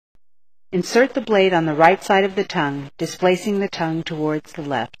Insert the blade on the right side of the tongue, displacing the tongue towards the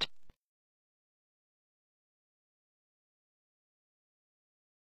left.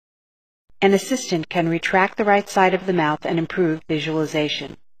 An assistant can retract the right side of the mouth and improve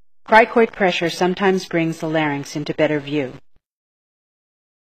visualization. Cricoid pressure sometimes brings the larynx into better view.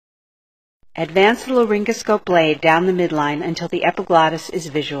 Advance the laryngoscope blade down the midline until the epiglottis is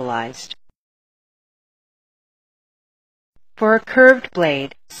visualized. For a curved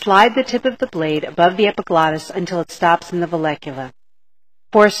blade, slide the tip of the blade above the epiglottis until it stops in the vallecula.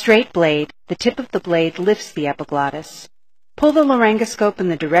 For a straight blade, the tip of the blade lifts the epiglottis. Pull the laryngoscope in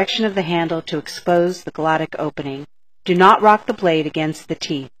the direction of the handle to expose the glottic opening. Do not rock the blade against the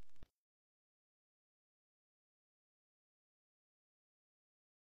teeth.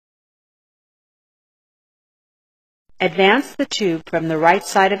 Advance the tube from the right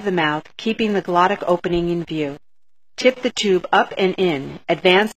side of the mouth, keeping the glottic opening in view. Tip the tube up and in. Advance